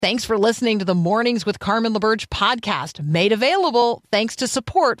Thanks for listening to the Mornings with Carmen LaBerge podcast, made available thanks to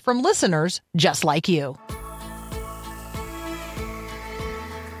support from listeners just like you.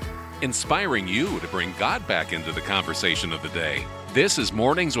 Inspiring you to bring God back into the conversation of the day. This is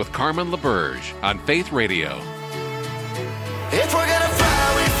Mornings with Carmen LaBerge on Faith Radio. If we're gonna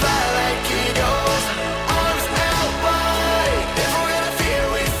fly, we fly like eagles, arms out wide. If we're gonna fear,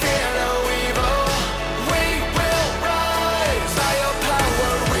 we fear no evil. We will rise. By your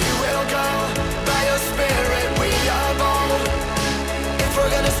power we will go. By your spirit we are bold. If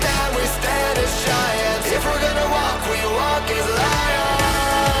we're gonna stand, we stand as giants. If we're gonna walk, we walk as lions.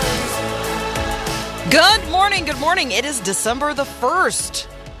 Good morning, good morning. It is December the 1st.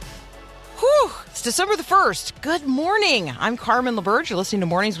 Whew, it's December the 1st. Good morning. I'm Carmen LaBerge. You're listening to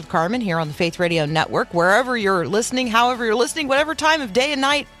Mornings with Carmen here on the Faith Radio Network. Wherever you're listening, however you're listening, whatever time of day and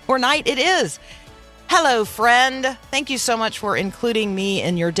night or night it is. Hello, friend. Thank you so much for including me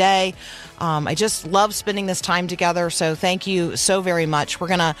in your day. I just love spending this time together, so thank you so very much. We're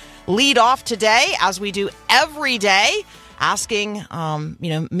going to lead off today, as we do every day, asking,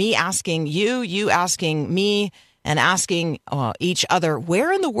 me asking you, you asking me, and asking each other,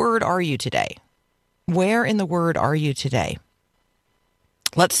 where in the Word are you today? Where in the Word are you today?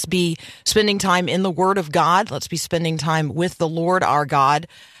 Let's be spending time in the Word of God. Let's be spending time with the Lord our God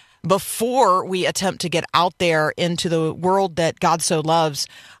before we attempt to get out there into the world that God so loves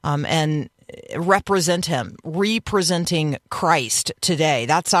and represent Him, representing Christ today.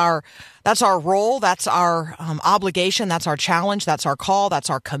 That's our role. That's our obligation. That's our challenge. That's our call. That's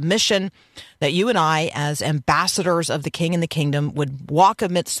our commission, that you and I, as ambassadors of the King and the kingdom, would walk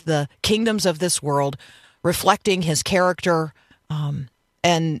amidst the kingdoms of this world, reflecting His character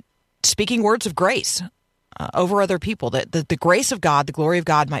and speaking words of grace over other people, that the grace of God, the glory of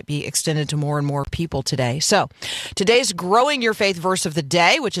God might be extended to more and more people today. So today's Growing Your Faith verse of the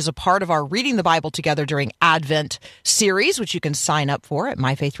day, which is a part of our Reading the Bible Together During Advent series, which you can sign up for at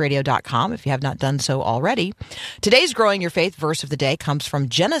myfaithradio.com if you have not done so already. Today's Growing Your Faith verse of the day comes from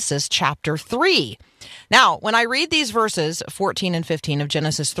Genesis chapter 3. Now, when I read these verses, 14 and 15 of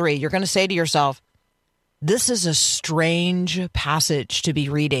Genesis 3, you're going to say to yourself, this is a strange passage to be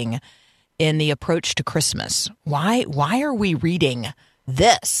reading in the approach to Christmas. Why are we reading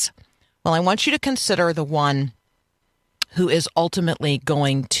this? Well, I want you to consider the one who is ultimately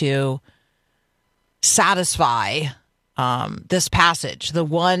going to satisfy this passage, the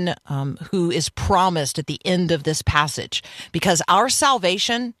one who is promised at the end of this passage. Because our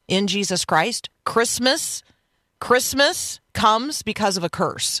salvation in Jesus Christ, Christmas comes because of a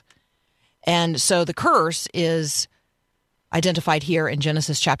curse. And so the curse is identified here in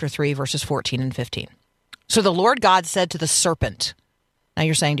Genesis chapter 3, verses 14 and 15. So the Lord God said to the serpent, now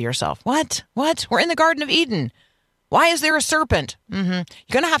you're saying to yourself, what? We're in the Garden of Eden. Why is there a serpent? You're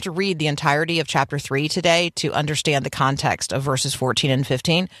going to have to read the entirety of chapter 3 today to understand the context of verses 14 and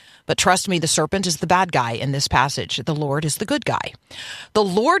 15. But trust me, the serpent is the bad guy in this passage. The Lord is the good guy. The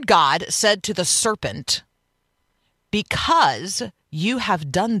Lord God said to the serpent, because you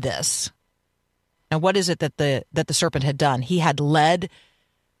have done this. Now, what is it that the serpent had done? He had led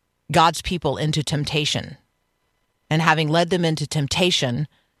God's people into temptation. And having led them into temptation,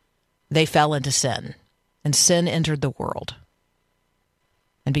 they fell into sin. And sin entered the world.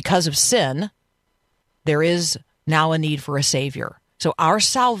 And because of sin, there is now a need for a Savior. So our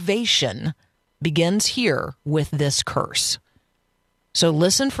salvation begins here with this curse. So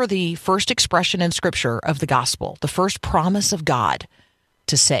listen for the first expression in Scripture of the gospel, the first promise of God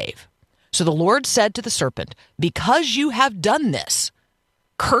to save. So the Lord said to the serpent, because you have done this,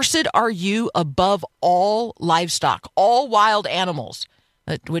 cursed are you above all livestock, all wild animals,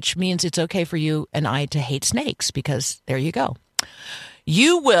 which means it's okay for you and I to hate snakes, because there you go.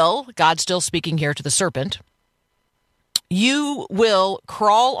 You will, God's still speaking here to the serpent, you will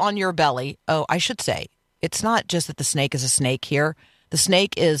crawl on your belly. Oh, I should say, it's not just that the snake is a snake here. The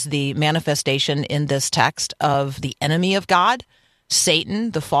snake is the manifestation in this text of the enemy of God,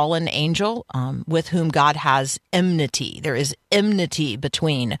 Satan, the fallen angel, with whom God has enmity. There is enmity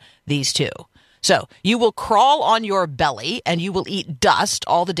between these two. So you will crawl on your belly and you will eat dust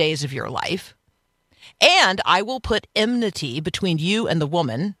all the days of your life. And I will put enmity between you and the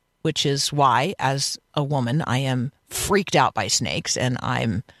woman, which is why, as a woman, I am freaked out by snakes, and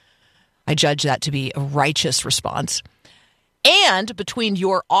I judge that to be a righteous response. And between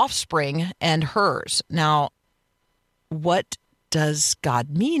your offspring and hers. Now, what does God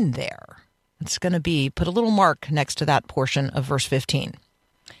mean there? It's going to be, put a little mark next to that portion of verse 15.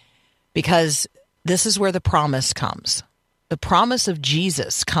 Because this is where the promise comes. The promise of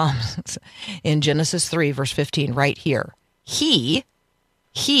Jesus comes in Genesis 3, verse 15, right here. He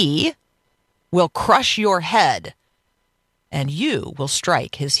He will crush your head, and you will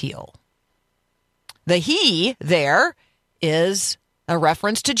strike his heel. The he there is a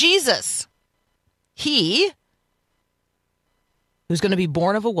reference to Jesus. He, who's going to be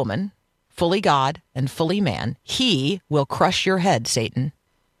born of a woman, fully God and fully man, he will crush your head, Satan,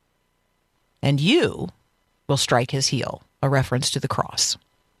 and you will strike his heel, a reference to the cross.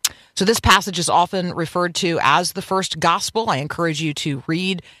 So this passage is often referred to as the first gospel. I encourage you to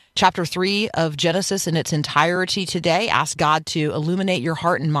read chapter 3 of Genesis in its entirety today. Ask God to illuminate your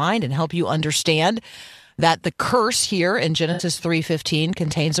heart and mind and help you understand that the curse here in Genesis 3:15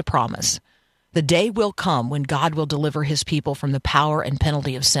 contains a promise. The day will come when God will deliver his people from the power and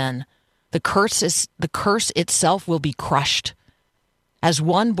penalty of sin. The curse itself will be crushed. As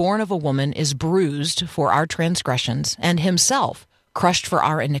one born of a woman is bruised for our transgressions, and himself crushed for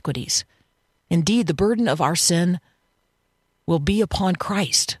our iniquities. Indeed, the burden of our sin will be upon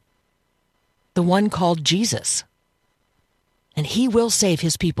Christ, the one called Jesus, and he will save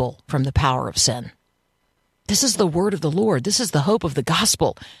his people from the power of sin. This is the word of the Lord. This is the hope of the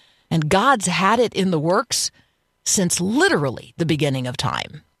gospel, and God's had it in the works since literally the beginning of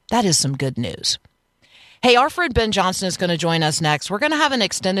time. That is some good news. Hey, our friend Ben Johnson is going to join us next. We're going to have an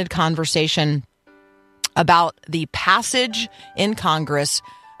extended conversation about the passage in Congress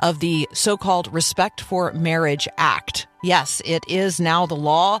of the so-called Respect for Marriage Act. Yes, it is now the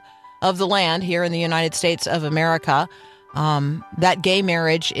law of the land here in the United States of America. That gay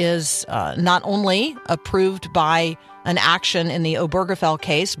marriage is not only approved by an action in the Obergefell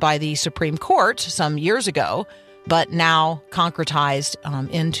case by the Supreme Court some years ago, but now concretized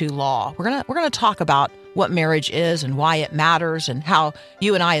into law. We're gonna talk about what marriage is and why it matters and how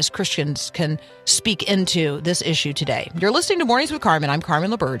you and I as Christians can speak into this issue today. You're listening to Mornings with Carmen. I'm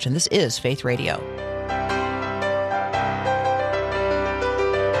Carmen LaBerge, and this is Faith Radio.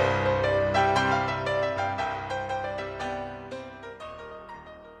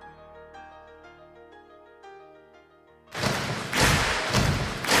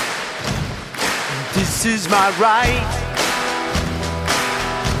 This is my right,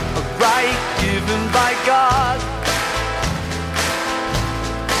 a right given by God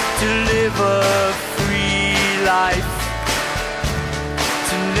to live a free life,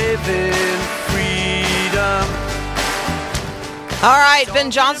 to live in freedom. All right,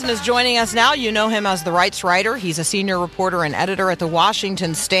 Ben Johnson is joining us now. You know him as the rights writer. He's a senior reporter and editor at the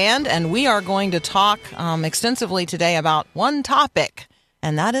Washington Stand, and we are going to talk extensively today about one topic,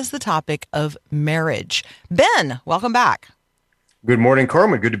 and that is the topic of marriage. Ben, welcome back. Good morning,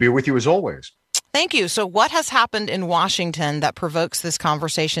 Carmen. Good to be with you as always. Thank you. So what has happened in Washington that provokes this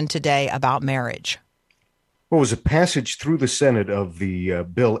conversation today about marriage? Well, it was a passage through the Senate of the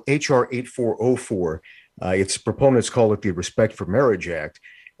bill H.R. 8404. Its proponents call it the Respect for Marriage Act.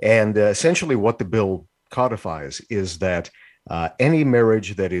 And essentially what the bill codifies is that any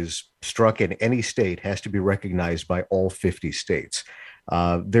marriage that is struck in any state has to be recognized by all 50 states.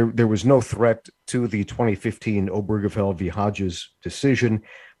 There was no threat to the 2015 Obergefell v. Hodges decision,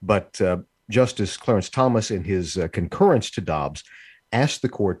 but Justice Clarence Thomas, in his concurrence to Dobbs, asked the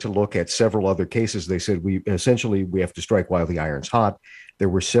court to look at several other cases. They said we have to strike while the iron's hot. There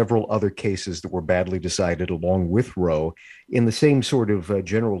were several other cases that were badly decided along with Roe in the same sort of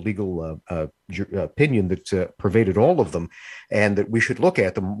general legal opinion that pervaded all of them, and that we should look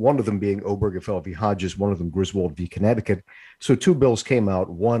at them, one of them being Obergefell v. Hodges, one of them Griswold v. Connecticut. So two bills came out,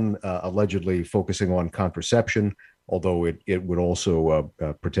 one allegedly focusing on contraception, although it would also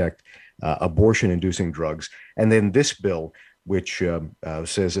protect abortion-inducing drugs. And then this bill, which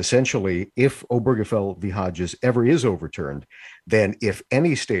says essentially if Obergefell v. Hodges ever is overturned, then if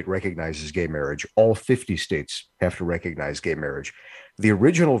any state recognizes gay marriage, all 50 states have to recognize gay marriage. The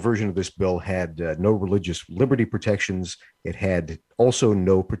original version of this bill had no religious liberty protections. It had also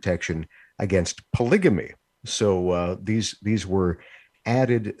no protection against polygamy. So these were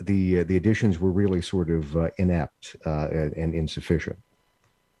added. The additions were really sort of inept and insufficient.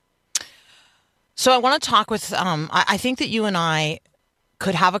 So I want to talk with, I think that you and I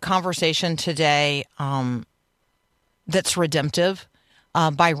could have a conversation today that's redemptive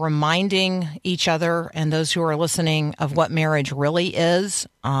by reminding each other and those who are listening of what marriage really is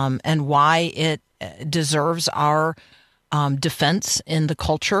and why it deserves our defense in the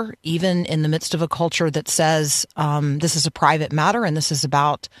culture, even in the midst of a culture that says this is a private matter and this is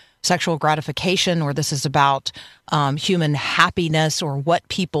about sexual gratification or this is about human happiness or what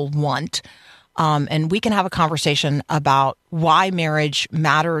people want. And we can have a conversation about why marriage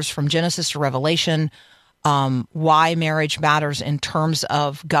matters from Genesis to Revelation, why marriage matters in terms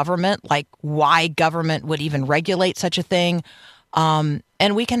of government, like why government would even regulate such a thing, and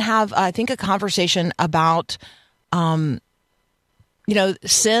and we can have, I think, a conversation about, sin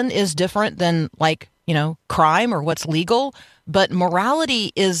is different than crime or what's legal, but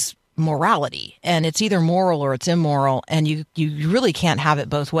morality is morality, and it's either moral or it's immoral, and you really can't have it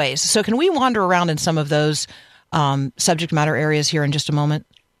both ways. So can we wander around in some of those subject matter areas here in just a moment?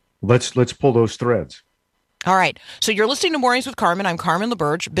 Let's pull those threads. All right. So you're listening to Mornings with Carmen. I'm Carmen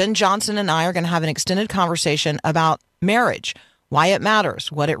LaBerge. Ben Johnson and I are going to have an extended conversation about marriage, why it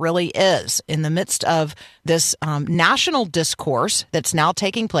matters, what it really is, in the midst of this national discourse that's now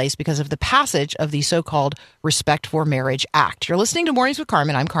taking place because of the passage of the so-called Respect for Marriage Act. You're listening to Mornings with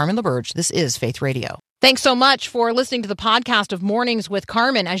Carmen. I'm Carmen LaBerge. This is Faith Radio. Thanks so much for listening to the podcast of Mornings with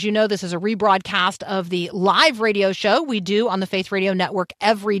Carmen. As you know, this is a rebroadcast of the live radio show we do on the Faith Radio Network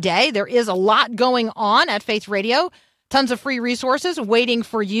every day. There is a lot going on at Faith Radio. Tons of free resources waiting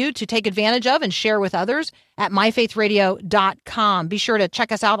for you to take advantage of and share with others at myfaithradio.com. Be sure to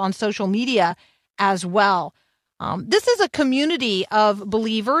check us out on social media as well. This is a community of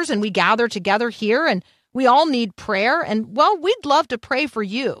believers, and we gather together here, and we all need prayer. And, well, we'd love to pray for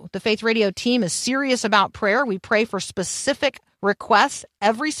you. The Faith Radio team is serious about prayer. We pray for specific requests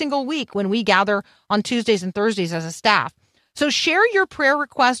every single week when we gather on Tuesdays and Thursdays as a staff. So share your prayer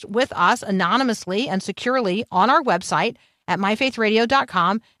request with us anonymously and securely on our website at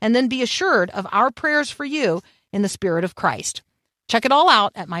myfaithradio.com, and then be assured of our prayers for you in the Spirit of Christ. Check it all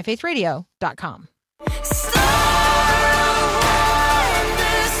out at myfaithradio.com.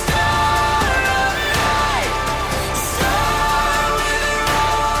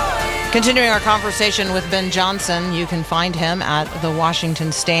 Continuing our conversation with Ben Johnson, you can find him at the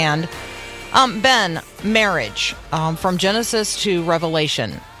Washington Stand. Ben, marriage, from Genesis to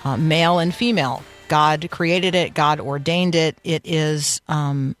Revelation, male and female. God created it. God ordained it. It is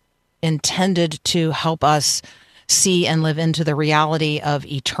intended to help us see and live into the reality of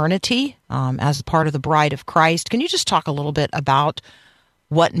eternity as part of the bride of Christ. Can you just talk a little bit about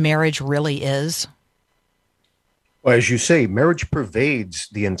what marriage really is? Well, as you say, marriage pervades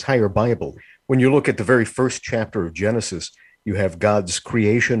the entire Bible. When you look at the very first chapter of Genesis, you have God's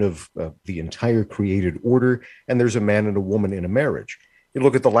creation of the entire created order, and there's a man and a woman in a marriage. You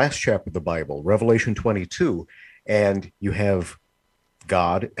look at the last chapter of the Bible, Revelation 22, and you have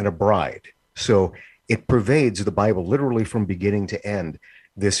God and a bride. So it pervades the Bible literally from beginning to end,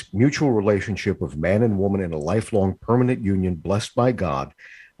 this mutual relationship of man and woman in a lifelong permanent union blessed by God,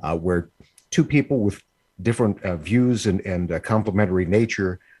 where two people with different views and complementary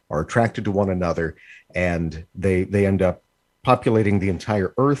nature are attracted to one another, and they end up populating the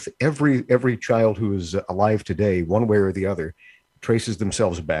entire earth. Every child who is alive today, one way or the other, traces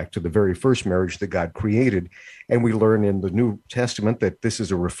themselves back to the very first marriage that God created. And we learn in the New Testament that this is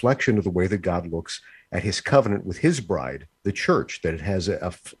a reflection of the way that God looks at his covenant with his bride, the church, that it has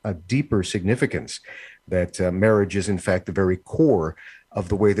a deeper significance, that marriage is in fact the very core of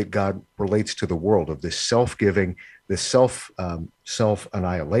the way that God relates to the world, of this self-giving, this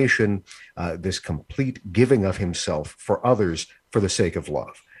self-annihilation, this complete giving of himself for others for the sake of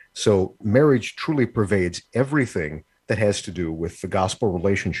love. So marriage truly pervades everything that has to do with the gospel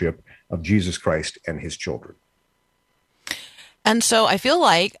relationship of Jesus Christ and his children. And so I feel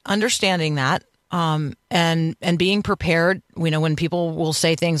like understanding that, and being prepared, when people will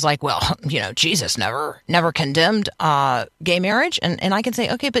say things like, well, Jesus never condemned gay marriage. And I can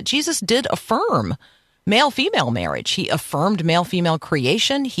say, okay, but Jesus did affirm male-female marriage. He affirmed male-female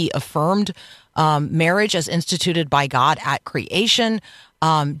creation. He affirmed marriage as instituted by God at creation.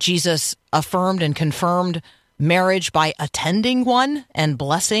 Jesus affirmed and confirmed marriage by attending one and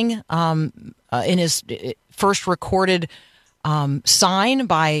blessing in his first recorded sign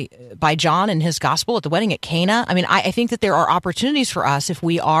by John in his gospel at the wedding at Cana. I mean, I think that there are opportunities for us, if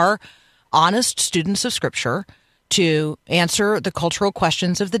we are honest students of Scripture, to answer the cultural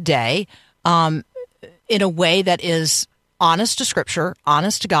questions of the day in a way that is honest to Scripture,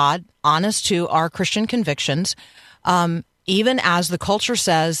 honest to God, honest to our Christian convictions, even as the culture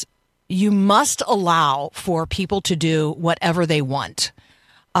says you must allow for people to do whatever they want.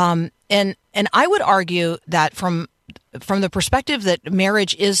 And I would argue that from the perspective that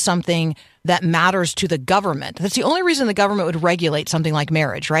marriage is something that matters to the government. That's the only reason the government would regulate something like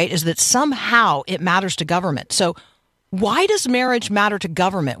marriage, right? Is that somehow it matters to government. So why does marriage matter to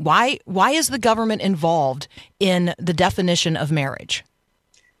government? Why is the government involved in the definition of marriage?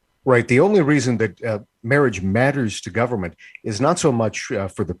 Right. The only reason that marriage matters to government is not so much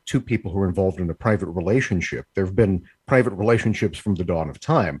for the two people who are involved in a private relationship. There have been private relationships from the dawn of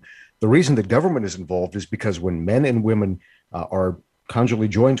time. The reason that government is involved is because when men and women are conjugally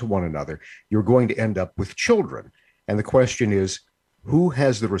joined to one another, you're going to end up with children. And the question is, who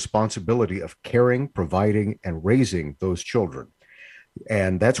has the responsibility of caring, providing, and raising those children.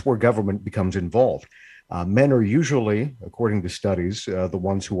 And that's where government becomes involved. Men are usually, according to studies, the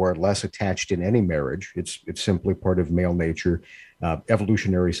ones who are less attached in any marriage. It's simply part of male nature.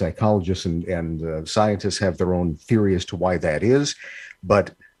 Evolutionary psychologists and scientists have their own theory as to why that is.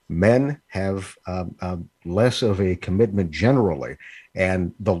 But men have less of a commitment generally.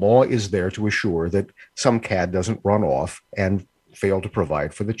 And the law is there to assure that some cad doesn't run off and fail to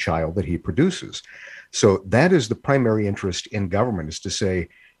provide for the child that he produces. So that is the primary interest in government, is to say,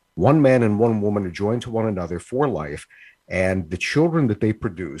 one man and one woman are joined to one another for life, and the children that they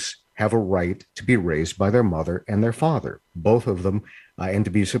produce have a right to be raised by their mother and their father, both of them, and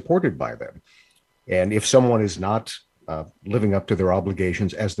to be supported by them. And if someone is not living up to their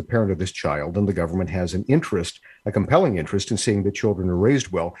obligations as the parent of this child, then the government has an interest, a compelling interest, in seeing that children are raised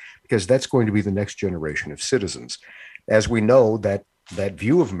well, because that's going to be the next generation of citizens. As we know, that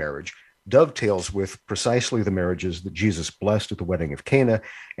view of marriage dovetails with precisely the marriages that Jesus blessed at the wedding of Cana.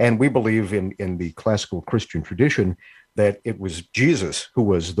 And we believe in the classical Christian tradition that it was Jesus who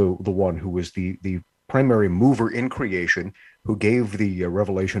was the one who was the primary mover in creation, who gave the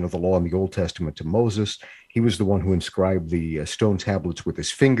revelation of the law in the Old Testament to Moses. He was the one who inscribed the stone tablets with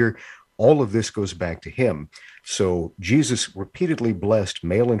his finger. All of this goes back to him. So Jesus repeatedly blessed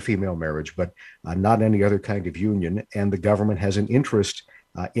male and female marriage, but not any other kind of union. And the government has an interest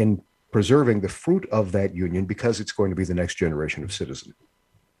in preserving the fruit of that union, because it's going to be the next generation of citizens.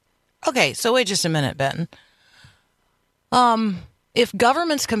 Okay, so wait just a minute, Ben. If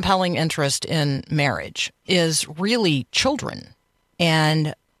government's compelling interest in marriage is really children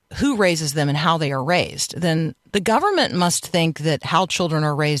and who raises them and how they are raised, then the government must think that how children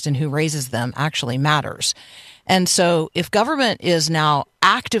are raised and who raises them actually matters. And so if government is now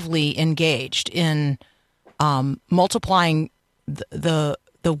actively engaged in multiplying the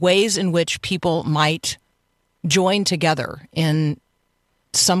ways in which people might join together in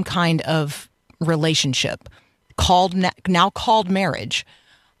some kind of relationship now called marriage,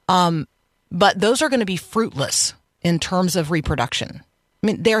 but those are going to be fruitless in terms of reproduction. I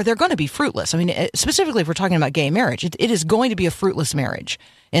mean, they're going to be fruitless. I mean, specifically if we're talking about gay marriage, it is going to be a fruitless marriage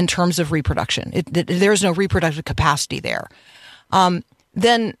in terms of reproduction. There's no reproductive capacity there.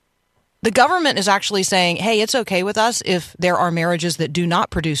 Then the government is actually saying, hey, it's okay with us if there are marriages that do not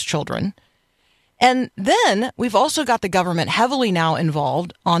produce children. And then we've also got the government heavily now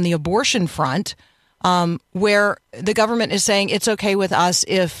involved on the abortion front, where the government is saying it's okay with us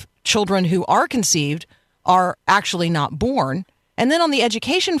if children who are conceived are actually not born. And then on the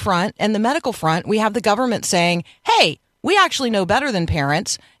education front and the medical front, we have the government saying, hey, we actually know better than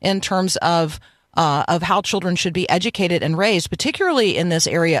parents in terms of how children should be educated and raised, particularly in this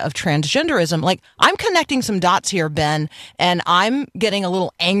area of transgenderism. Like, I'm connecting some dots here, Ben, and I'm getting a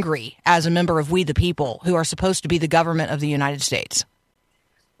little angry as a member of We the People, who are supposed to be the government of the United States.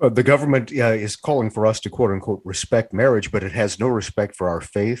 The government is calling for us to, quote unquote, respect marriage, but it has no respect for our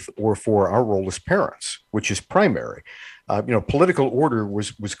faith or for our role as parents, which is primary. Political order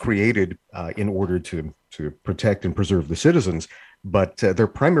was created in order to protect and preserve the citizens, but they're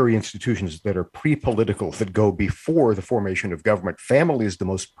primary institutions that are pre-political, that go before the formation of government. Family is the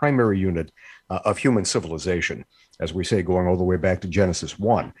most primary unit of human civilization, as we say, going all the way back to Genesis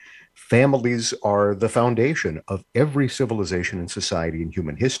 1. Families are the foundation of every civilization and society in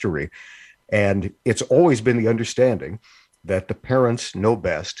human history. And it's always been the understanding that the parents know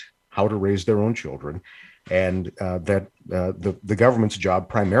best how to raise their own children, and that the government's job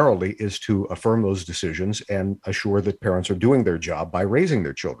primarily is to affirm those decisions and assure that parents are doing their job by raising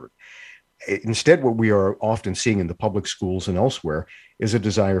their children. Instead, what we are often seeing in the public schools and elsewhere is a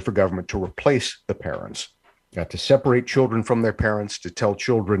desire for government to replace the parents, to separate children from their parents, to tell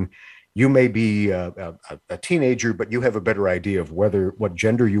children, you may be a teenager, but you have a better idea of what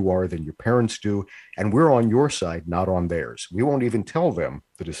gender you are than your parents do, and we're on your side, not on theirs. We won't even tell them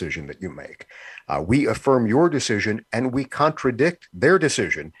the decision that you make. We affirm your decision, and we contradict their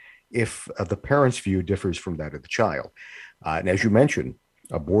decision if the parent's view differs from that of the child. And as you mentioned,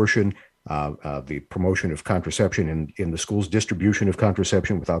 abortion, the promotion of contraception in the schools, distribution of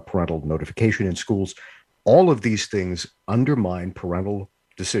contraception without parental notification in schools, all of these things undermine parental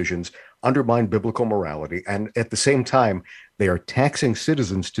decisions, undermine biblical morality, and at the same time, they are taxing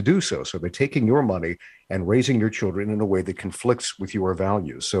citizens to do so. So they're taking your money and raising your children in a way that conflicts with your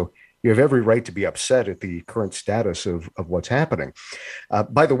values. So you have every right to be upset at the current status of what's happening.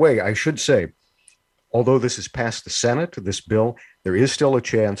 By the way, I should say, although this has passed the Senate, this bill, there is still a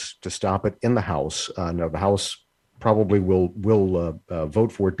chance to stop it in the House. Now, the House probably will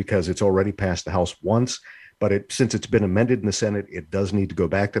vote for it because it's already passed the House once, But since it's been amended in the Senate, it does need to go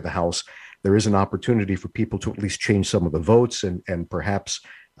back to the House. There is an opportunity for people to at least change some of the votes and perhaps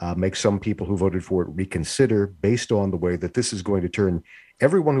make some people who voted for it reconsider based on the way that this is going to turn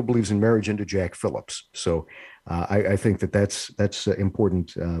everyone who believes in marriage into Jack Phillips. So I think that's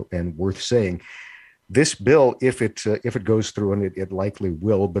important and worth saying. This bill, if it goes through, and it likely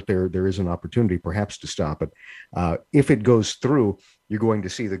will, but there is an opportunity perhaps to stop it. If it goes through, you're going to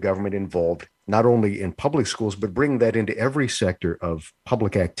see the government involved not only in public schools, but bring that into every sector of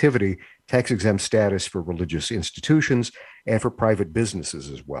public activity, tax-exempt status for religious institutions and for private businesses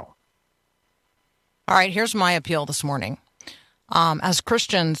as well. All right, here's my appeal this morning. As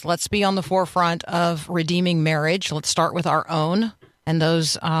Christians, let's be on the forefront of redeeming marriage. Let's start with our own and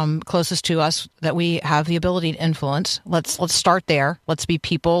those closest to us that we have the ability to influence. Let's start there. Let's be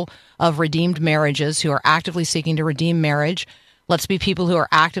people of redeemed marriages who are actively seeking to redeem marriage. Let's be people who are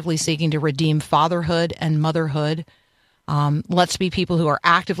actively seeking to redeem fatherhood and motherhood. Let's be people who are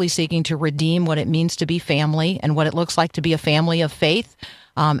actively seeking to redeem what it means to be family and what it looks like to be a family of faith,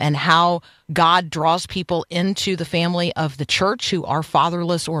 and how God draws people into the family of the church who are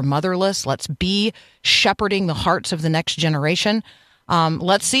fatherless or motherless. Let's be shepherding the hearts of the next generation.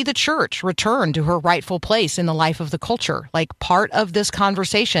 Let's see the church return to her rightful place in the life of the culture. Like, part of this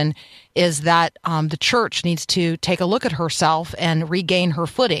conversation is that the church needs to take a look at herself and regain her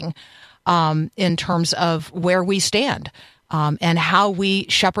footing in terms of where we stand and how we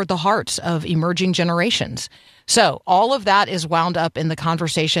shepherd the hearts of emerging generations. So all of that is wound up in the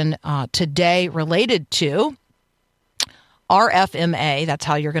conversation today related to RFMA. That's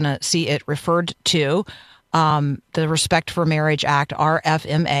how you're going to see it referred to. The Respect for Marriage Act,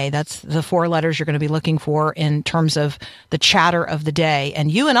 RFMA. That's the 4 letters you're going to be looking for in terms of the chatter of the day.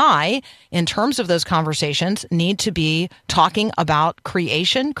 And you and I, in terms of those conversations, need to be talking about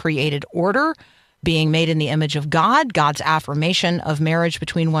creation, created order, being made in the image of God, God's affirmation of marriage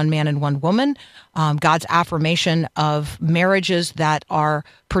between one man and one woman, God's affirmation of marriages that are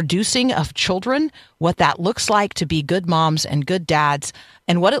producing of children, what that looks like to be good moms and good dads,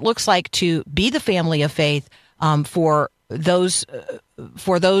 and what it looks like to be the family of faith for those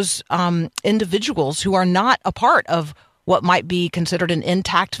individuals who are not a part of what might be considered an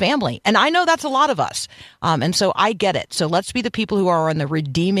intact family. And I know that's a lot of us. And so I get it. So let's be the people who are on the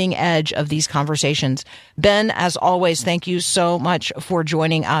redeeming edge of these conversations. Ben, as always, thank you so much for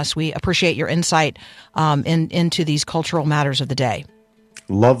joining us. We appreciate your insight into these cultural matters of the day.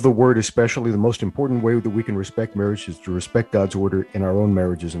 Love the word, especially. The most important way that we can respect marriage is to respect God's order in our own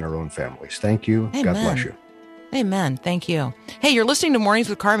marriages and our own families. Thank you. Amen. God bless you. Amen. Thank you. Hey, you're listening to Mornings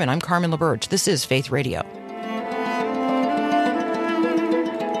with Carmen. I'm Carmen LaBerge. This is Faith Radio.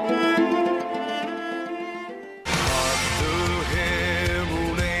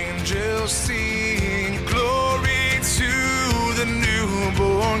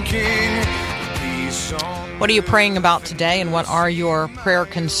 What are you praying about today, and what are your prayer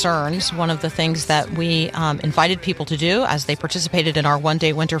concerns? One of the things that we invited people to do as they participated in our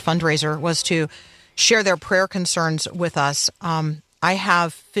one-day winter fundraiser was to share their prayer concerns with us. I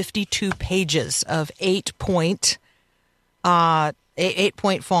have 52 pages of 8-point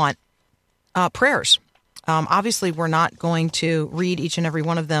font prayers. Obviously, we're not going to read each and every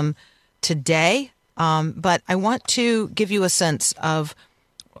one of them today, but I want to give you a sense of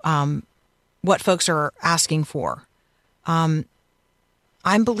what folks are asking for. I'm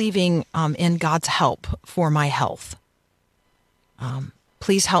believing in God's help for my health.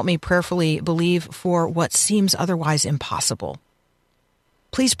 Please help me prayerfully believe for what seems otherwise impossible.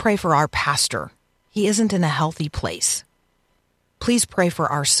 Please pray for our pastor. He isn't in a healthy place. Please pray for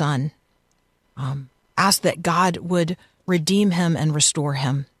our son. Ask that God would redeem him and restore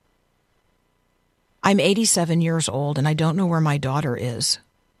him. I'm 87 years old, and I don't know where my daughter is.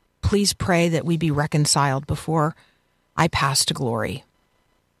 Please pray that we be reconciled before I pass to glory.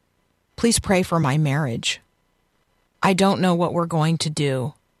 Please pray for my marriage. I don't know what we're going to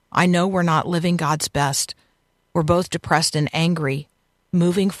do. I know we're not living God's best. We're both depressed and angry.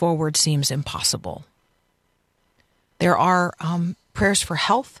 Moving forward seems impossible. There are prayers for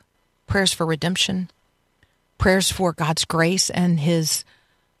health, prayers for redemption, prayers for God's grace and His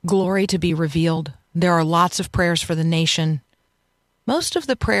glory to be revealed. There are lots of prayers for the nation. Most of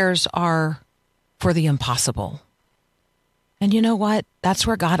the prayers are for the impossible. And you know what? That's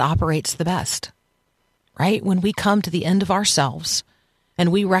where God operates the best, right? When we come to the end of ourselves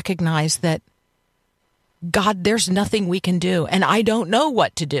and we recognize that, God, there's nothing we can do, and I don't know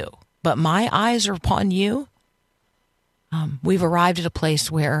what to do, but my eyes are upon you. We've arrived at a place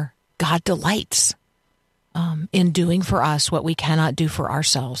where God delights in doing for us what we cannot do for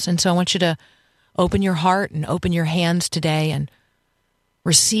ourselves. And so I want you to open your heart and open your hands today and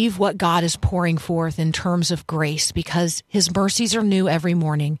receive what God is pouring forth in terms of grace, because his mercies are new every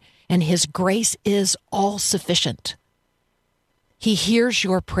morning and his grace is all sufficient. He hears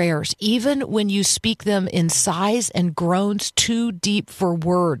your prayers, even when you speak them in sighs and groans too deep for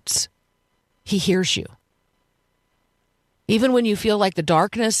words. He hears you. Even when you feel like the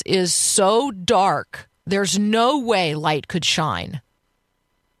darkness is so dark, there's no way light could shine.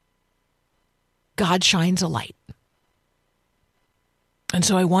 God shines a light. And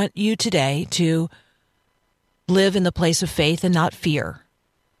so I want you today to live in the place of faith and not fear.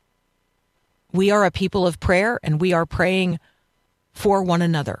 We are a people of prayer, and we are praying for one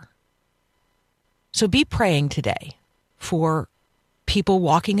another. So be praying today for people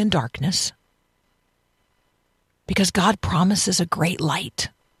walking in darkness, because God promises a great light.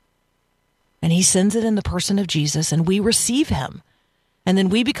 And he sends it in the person of Jesus, and we receive him. And then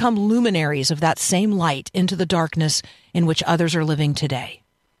we become luminaries of that same light into the darkness in which others are living today.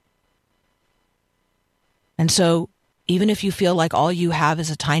 And so, even if you feel like all you have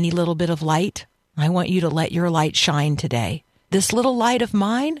is a tiny little bit of light, I want you to let your light shine today. This little light of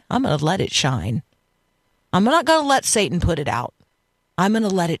mine, I'm going to let it shine. I'm not going to let Satan put it out. I'm going to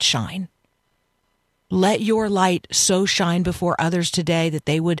let it shine. Let your light so shine before others today that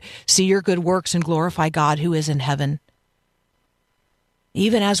they would see your good works and glorify God who is in heaven.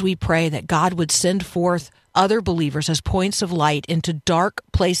 Even as we pray that God would send forth other believers as points of light into dark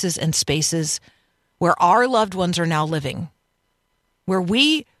places and spaces where our loved ones are now living, where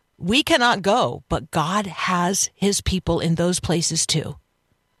we cannot go, but God has his people in those places too.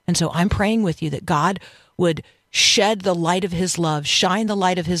 And so I'm praying with you that God would shed the light of his love, shine the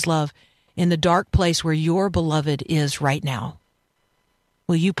light of his love in the dark place where your beloved is right now.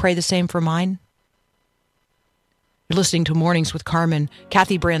 Will you pray the same for mine? You're listening to Mornings with Carmen.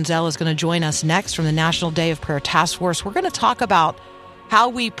 Kathy Branzell is going to join us next from the National Day of Prayer Task Force. We're going to talk about how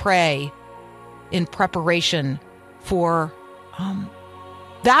we pray in preparation for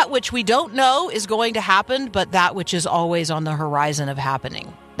that which we don't know is going to happen, but that which is always on the horizon of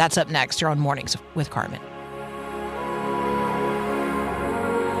happening. That's up next here on Mornings with Carmen.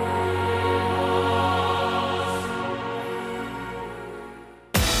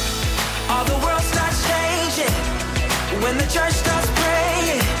 All the world starts changing when the church starts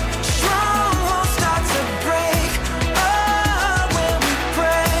praying. Strongholds start to break. Oh, when we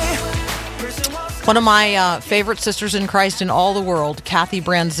pray. Prison walls One of my favorite sisters in Christ in all the world, Kathy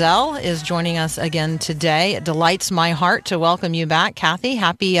Branzell, is joining us again today. It delights my heart to welcome you back, Kathy.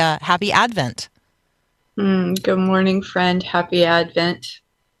 Happy Advent. Good morning, friend. Happy Advent.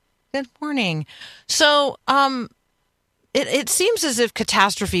 Good morning. So, it seems as if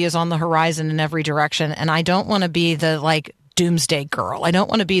catastrophe is on the horizon in every direction, and I don't want to be the doomsday girl. I don't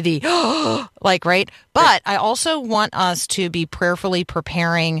want to be the right. But I also want us to be prayerfully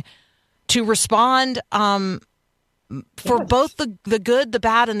preparing to respond for both the good, the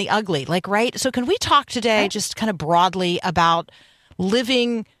bad, and the ugly. Right. So can we talk today just kind of broadly about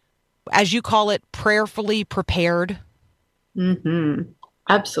living, as you call it, prayerfully prepared? Mm-hmm.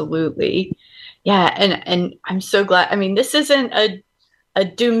 Absolutely. Yeah. And I'm so glad. I mean, this isn't a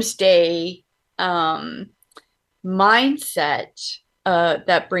doomsday mindset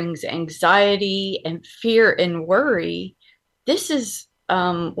that brings anxiety and fear and worry. This is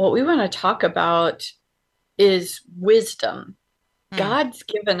what we want to talk about is wisdom. God's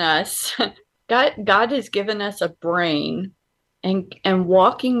given us, God has given us a brain, and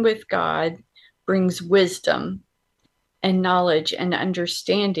walking with God brings wisdom and knowledge and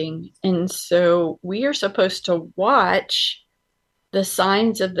understanding. And so we are supposed to watch the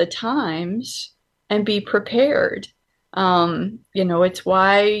signs of the times and be prepared. It's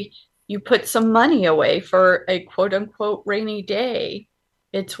why you put some money away for a quote unquote rainy day.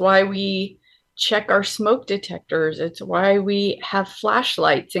 It's why we check our smoke detectors. It's why we have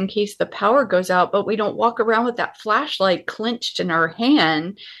flashlights in case the power goes out, but we don't walk around with that flashlight clenched in our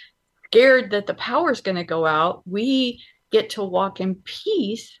hand, scared that the power is going to go out. We get to walk in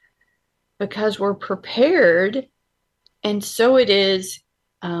peace because we're prepared. And so it is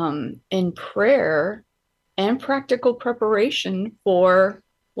in prayer and practical preparation for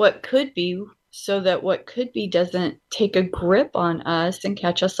what could be, so that what could be doesn't take a grip on us and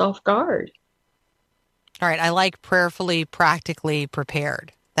catch us off guard. All right. I like prayerfully, practically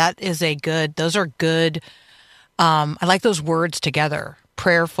prepared. Those are good. I like those words together,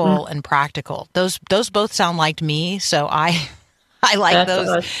 prayerful and practical. Those both sound like me. So I like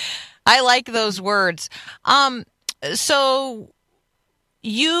those. I like those words. So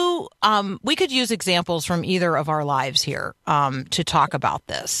we could use examples from either of our lives here to talk about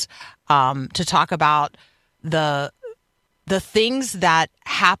this. to talk about the things that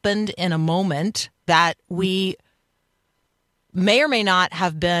happened in a moment that we may or may not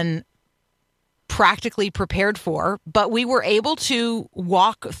have been practically prepared for, but we were able to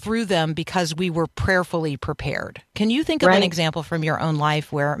walk through them because we were prayerfully prepared. Can you think of an example from your own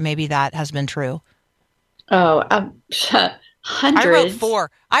life where maybe that has been true? Oh, hundreds.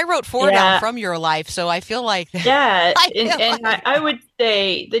 I wrote four down from your life, so I feel like I would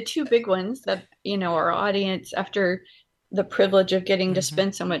say the two big ones that our audience, after the privilege of getting to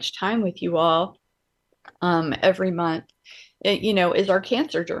spend so much time with you all every month, is our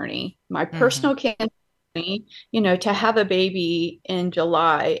cancer journey. My personal cancer journey, to have a baby in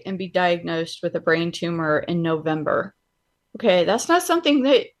July and be diagnosed with a brain tumor in November. Okay, that's not something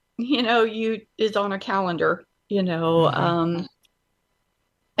that is on a calendar. And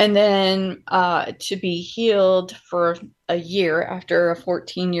then to be healed for a year after a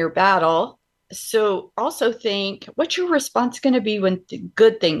 14-year battle. So also think, what's your response going to be when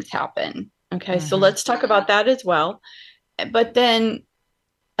good things happen? Okay, so let's talk about that as well. But then,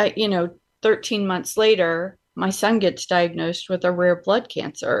 13 months later, my son gets diagnosed with a rare blood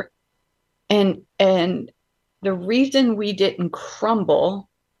cancer. And the reason we didn't crumble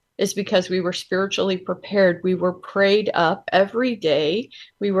is because we were spiritually prepared. We were prayed up every day.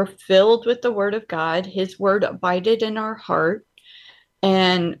 We were filled with the word of God. His word abided in our heart.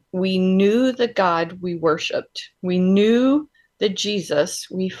 And we knew the God we worshiped. We knew the Jesus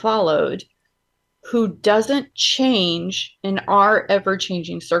we followed, who doesn't change in our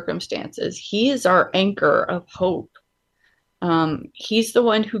ever-changing circumstances. He is our anchor of hope. He's the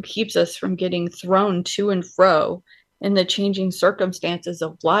one who keeps us from getting thrown to and fro in the changing circumstances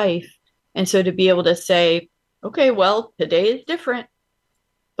of life. And so to be able to say, okay, well, today is different,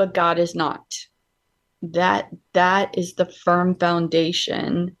 but God is not. That is the firm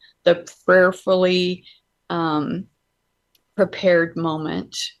foundation, the prayerfully prepared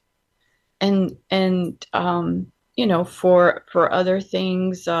moment. And for other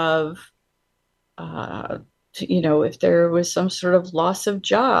things of, if there was some sort of loss of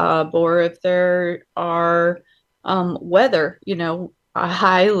job, or if there are weather,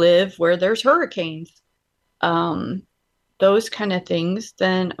 I live where there's hurricanes, those kind of things,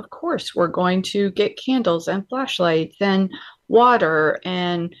 then of course we're going to get candles and flashlights and water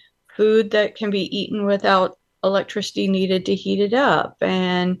and food that can be eaten without electricity needed to heat it up.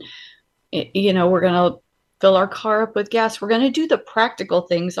 And we're going to fill our car up with gas. We're going to do the practical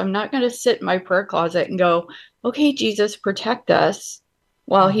things. I'm not going to sit in my prayer closet and go, okay, Jesus, protect us,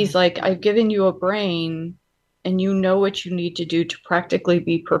 while he's like, I've given you a brain and you know what you need to do to practically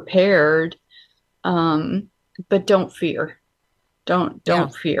be prepared. But don't fear.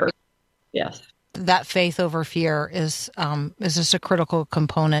 Don't fear. Yes. That faith over fear is just a critical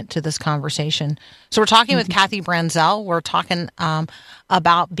component to this conversation. So we're talking with Kathy Branzell. We're talking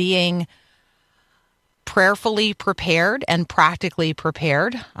about being prayerfully prepared and practically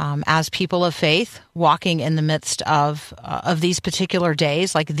prepared as people of faith, walking in the midst of these particular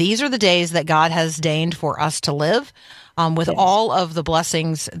days. Like, these are the days that God has deigned for us to live with all of the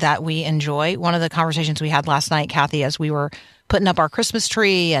blessings that we enjoy. One of the conversations we had last night, Kathy, as we were putting up our Christmas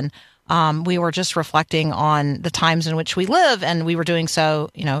tree, and we were just reflecting on the times in which we live, and we were doing so,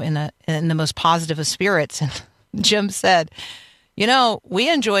 in the most positive of spirits. And Jim said, we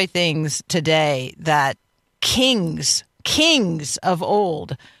enjoy things today that kings of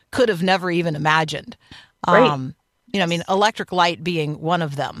old could have never even imagined. Right. Electric light being one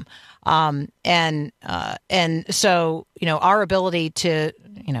of them. And so, our ability to,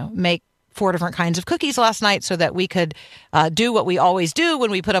 make 4 different kinds of cookies last night so that we could do what we always do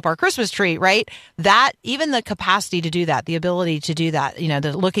when we put up our Christmas tree, right? That, even the capacity to do that, the ability to do that,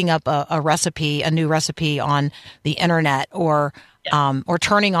 the looking up a recipe, a new recipe on the internet, or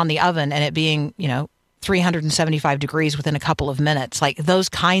turning on the oven and it being, 375 degrees within a couple of minutes, like those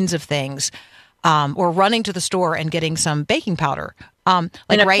kinds of things, or running to the store and getting some baking powder, in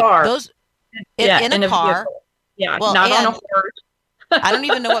a car. In a car. Yeah, well, not on a horse. I don't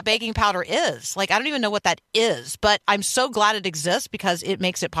even know what baking powder is. Like, I don't even know what that is, but I'm so glad it exists because it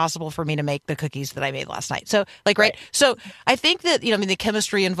makes it possible for me to make the cookies that I made last night. So, right. So I think that, the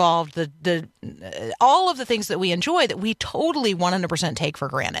chemistry involved, the all of the things that we enjoy that we totally 100% take for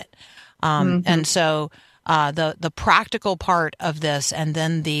granted. And so the practical part of this, and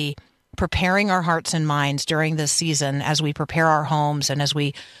then the preparing our hearts and minds during this season as we prepare our homes and as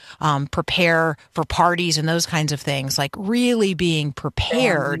we prepare for parties and those kinds of things, like really being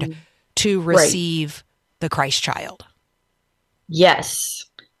prepared to receive the Christ child. Yes.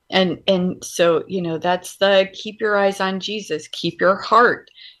 And so, that's the keep your eyes on Jesus, keep your heart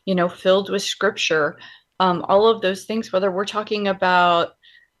filled with scripture. All of those things, whether we're talking about,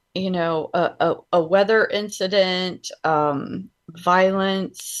 a weather incident,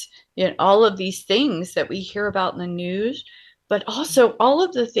 violence, all of these things that we hear about in the news, but also all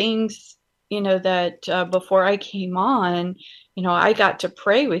of the things, that before I came on, I got to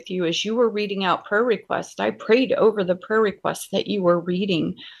pray with you as you were reading out prayer requests. I prayed over the prayer requests that you were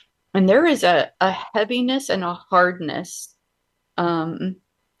reading. And there is a heaviness and a hardness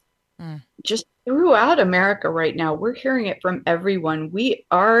just throughout America right now. We're hearing it from everyone.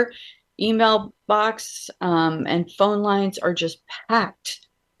 Our email box and phone lines are just packed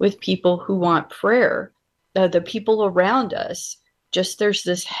with people who want prayer. The people around us, just there's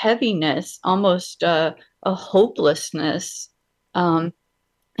this heaviness, almost a hopelessness. And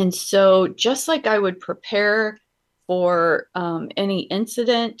so just like I would prepare for any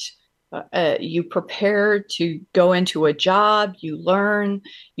incident, you prepare to go into a job, you learn,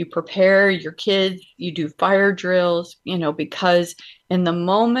 you prepare your kids, you do fire drills, because in the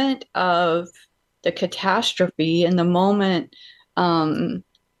moment of the catastrophe, in the moment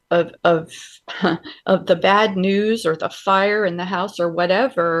of the bad news or the fire in the house or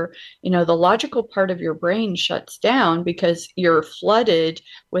whatever, the logical part of your brain shuts down because you're flooded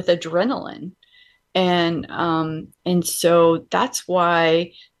with adrenaline. And so that's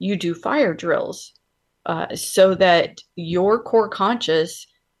why you do fire drills, so that your core conscious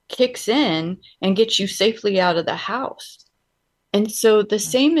kicks in and gets you safely out of the house. And so the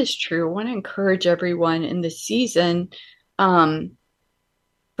same is true. I want to encourage everyone in this season,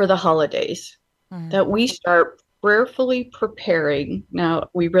 for the holidays, that we start prayerfully preparing. Now,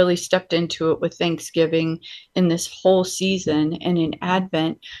 we really stepped into it with Thanksgiving in this whole season and in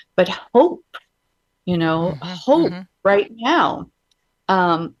Advent, but hope. Hope right now.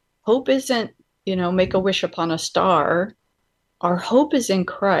 Hope isn't, make a wish upon a star. Our hope is in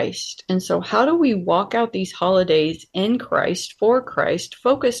Christ. And so how do we walk out these holidays in Christ, for Christ,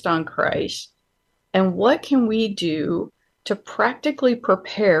 focused on Christ? And what can we do to practically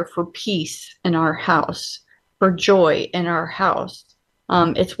prepare for peace in our house, for joy in our house?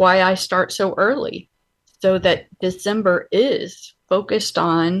 It's why I start so early, so that December is focused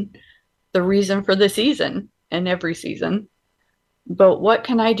on the reason for the season and every season. But what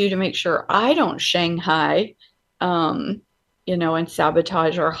can I do to make sure I don't Shanghai, and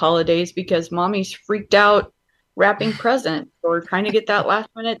sabotage our holidays because mommy's freaked out wrapping presents or trying to get that last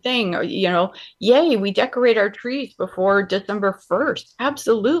minute thing, or, yay, we decorate our trees before December 1st.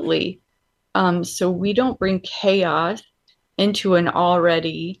 Absolutely. So we don't bring chaos into an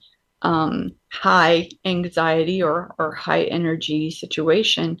already high anxiety or high energy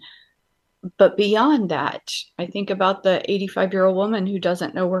situation. But beyond that, I think about the 85-year-old woman who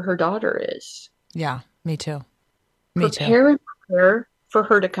doesn't know where her daughter is. Yeah, me too. Prepare for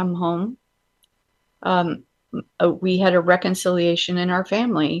her to come home. We had a reconciliation in our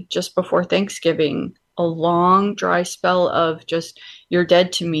family just before Thanksgiving, a long, dry spell of just, you're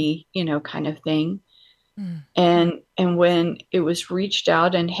dead to me, kind of thing. And when it was reached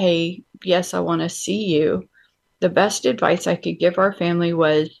out and, hey, yes, I want to see you, the best advice I could give our family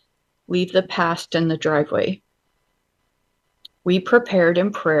was, leave the past in the driveway. We prepared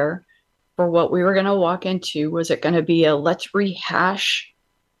in prayer for what we were going to walk into. Was it going to be a let's rehash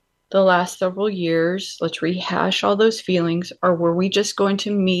the last several years? Let's rehash all those feelings. Or were we just going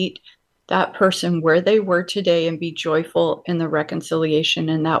to meet that person where they were today and be joyful in the reconciliation?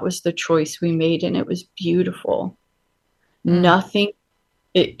 And that was the choice we made. And it was beautiful. Nothing.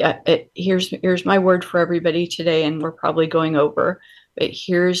 Here's my word for everybody today. And we're probably going over. But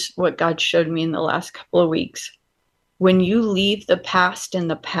here's what God showed me in the last couple of weeks. When you leave the past in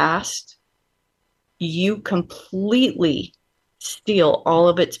the past, you completely steal all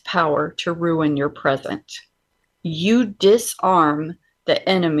of its power to ruin your present. You disarm the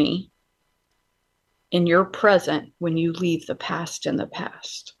enemy in your present when you leave the past in the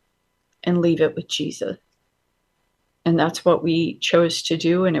past and leave it with Jesus. And that's what we chose to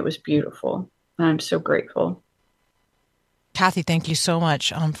do, and it was beautiful. And I'm so grateful. Kathy, thank you so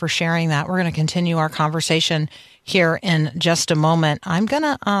much for sharing that. We're going to continue our conversation here in just a moment. I'm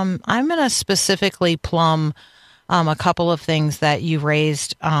gonna specifically plumb a couple of things that you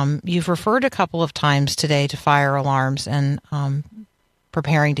raised. You've referred a couple of times today to fire alarms and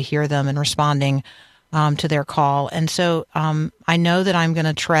preparing to hear them and responding to their call. And so I know that I'm going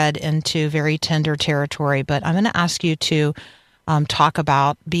to tread into very tender territory, but I'm going to ask you to talk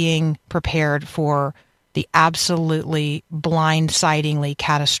about being prepared for the absolutely blindsidingly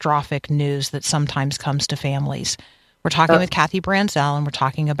catastrophic news that sometimes comes to families. We're talking with Kathy Branzell, and we're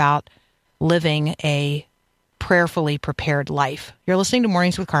talking about living a prayerfully prepared life. You're listening to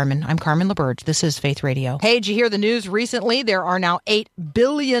Mornings with Carmen. I'm Carmen LaBerge. This is Faith Radio. Hey, did you hear the news recently? There are now 8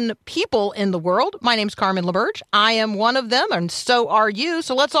 billion people in the world. My name's Carmen LaBerge. I am one of them, and so are you.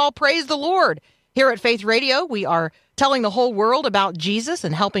 So let's all praise the Lord. Here at Faith Radio, we are telling the whole world about Jesus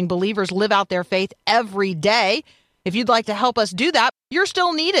and helping believers live out their faith every day. If you'd like to help us do that, you're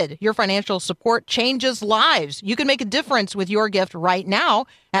still needed. Your financial support changes lives. You can make a difference with your gift right now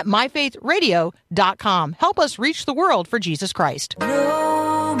at myfaithradio.com. Help us reach the world for Jesus Christ.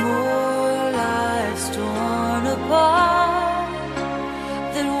 No more lives torn apart,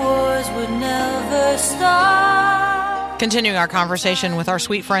 then wars would never stop. Continuing our conversation with our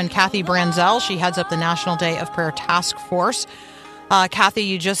sweet friend Kathy Branzell. She heads up the National Day of Prayer Task Force. Kathy,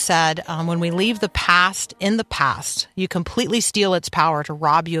 you just said, when we leave the past in the past, you completely steal its power to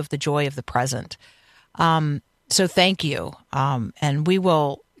rob you of the joy of the present. So thank you. And we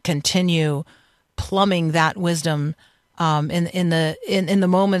will continue plumbing that wisdom in the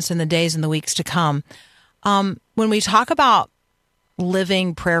moments and the days and the weeks to come. When we talk about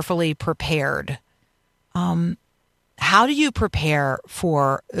living prayerfully prepared, how do you prepare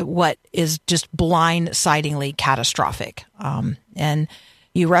for what is just blindsidingly catastrophic? And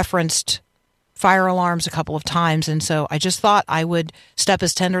you referenced fire alarms a couple of times, and so I just thought I would step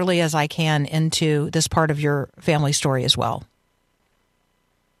as tenderly as I can into this part of your family story as well.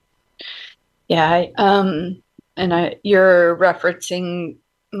 Yeah, you're referencing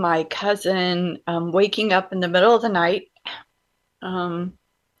my cousin waking up in the middle of the night a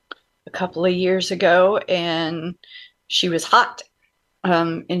couple of years ago, and she was hot,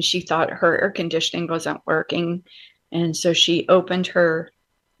 and she thought her air conditioning wasn't working. And so she opened her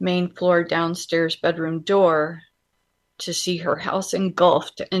main floor downstairs bedroom door to see her house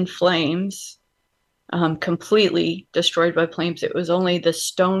engulfed in flames, completely destroyed by flames. It was only the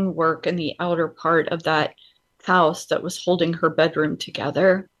stonework in the outer part of that house that was holding her bedroom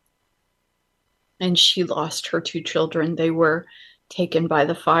together. And she lost her 2 children. They were taken by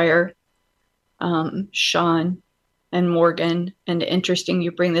the fire. Sean and Morgan. And interesting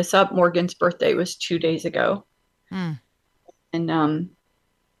you bring this up. Morgan's birthday was 2 days ago. And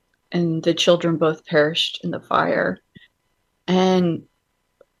the children both perished in the fire. And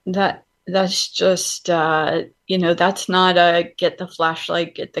that's just, that's not a get the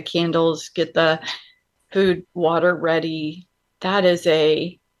flashlight, get the candles, get the food, water ready. That is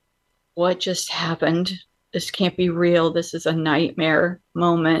what just happened? This can't be real. This is a nightmare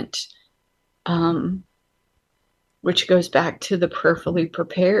moment. Which goes back to the prayerfully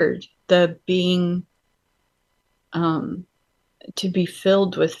prepared, the being, to be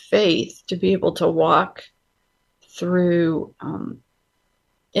filled with faith, to be able to walk through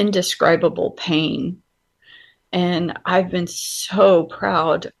indescribable pain. And I've been so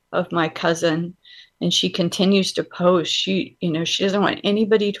proud of my cousin, and she continues to post. She doesn't want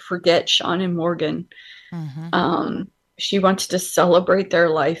anybody to forget Sean and Morgan. Mm-hmm. She wants to celebrate their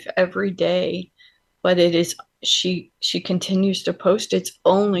life every day, but she continues to post. It's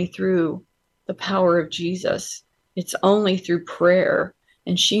only through the power of Jesus. It's only through prayer.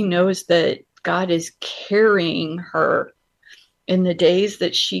 And she knows that God is carrying her in the days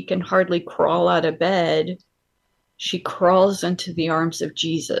that she can hardly crawl out of bed. She crawls into the arms of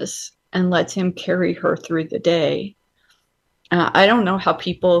Jesus and lets him carry her through the day. I don't know how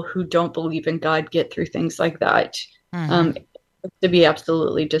people who don't believe in God get through things like that. Mm-hmm. To be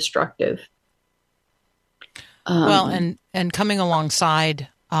absolutely destructive. Well, and coming alongside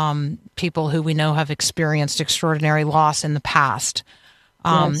people who we know have experienced extraordinary loss in the past,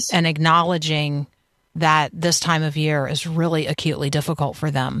 yes. And acknowledging that this time of year is really acutely difficult for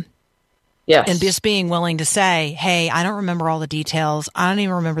them. Yes. And just being willing to say, hey, I don't remember all the details. I don't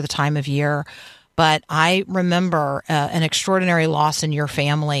even remember the time of year, but I remember an extraordinary loss in your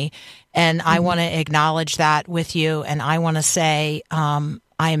family. And mm-hmm. I want to acknowledge that with you. And I want to say,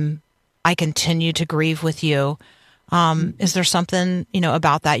 I continue to grieve with you. Is there something,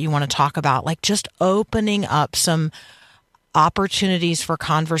 about that you want to talk about? Like just opening up some opportunities for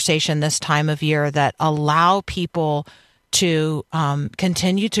conversation this time of year that allow people to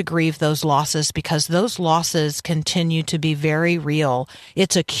continue to grieve those losses, because those losses continue to be very real.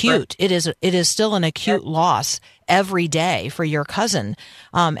 It's acute. Right. It is still an acute loss every day for your cousin.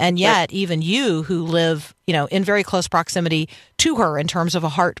 And yet even you who live, in very close proximity to her in terms of a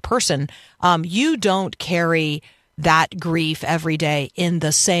heart person, you don't carry that grief every day in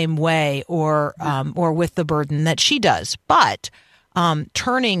the same way or with the burden that she does. But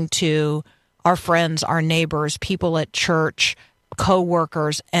turning to our friends, our neighbors, people at church,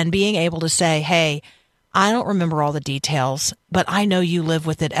 co-workers, and being able to say, hey, I don't remember all the details, but I know you live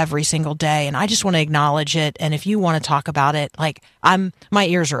with it every single day, and I just want to acknowledge it. And if you want to talk about it, like my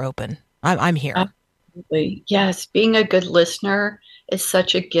ears are open. I'm here. Absolutely. Yes. Being a good listener is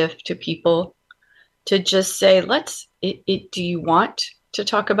such a gift to people, to just say, do you want to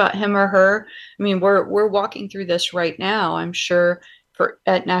talk about him or her? I mean, we're walking through this right now, I'm sure,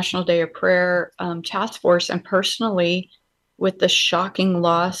 at National Day of Prayer Task Force, and personally with the shocking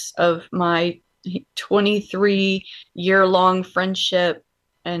loss of my 23-year-long friendship.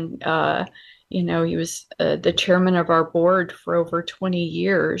 And, he was the chairman of our board for over 20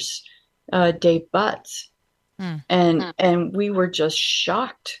 years, Dave Butts. And we were just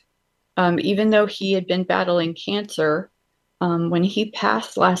shocked. Even though he had been battling cancer, when he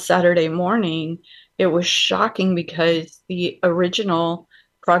passed last Saturday morning, it was shocking because the original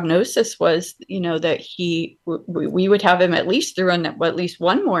prognosis was, that we would have him at least through at least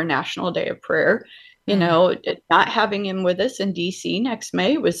one more National Day of Prayer. Not having him with us in DC next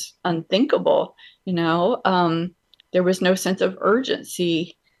May was unthinkable. There was no sense of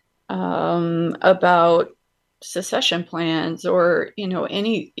urgency about secession plans or,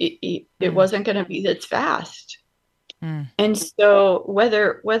 it wasn't going to be this fast. And so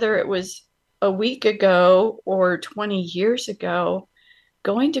whether it was a week ago or 20 years ago,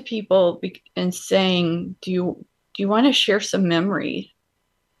 going to people and saying, do you want to share some memory?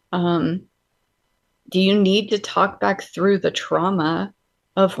 Do you need to talk back through the trauma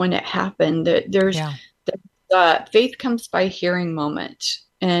of when it happened? There's faith comes by hearing moment.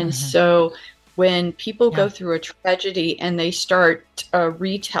 And so when people go through a tragedy and they start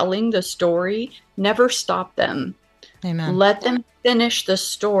retelling the story, never stop them. Amen. Let them finish the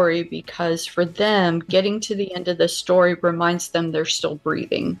story, because for them, getting to the end of the story reminds them they're still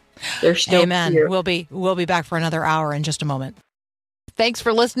breathing. They're still here. We'll be back for another hour in just a moment. Thanks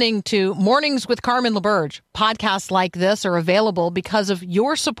for listening to Mornings with Carmen LaBerge. Podcasts like this are available because of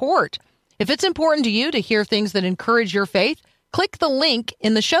your support. If it's important to you to hear things that encourage your faith, click the link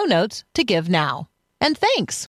in the show notes to give now. And thanks.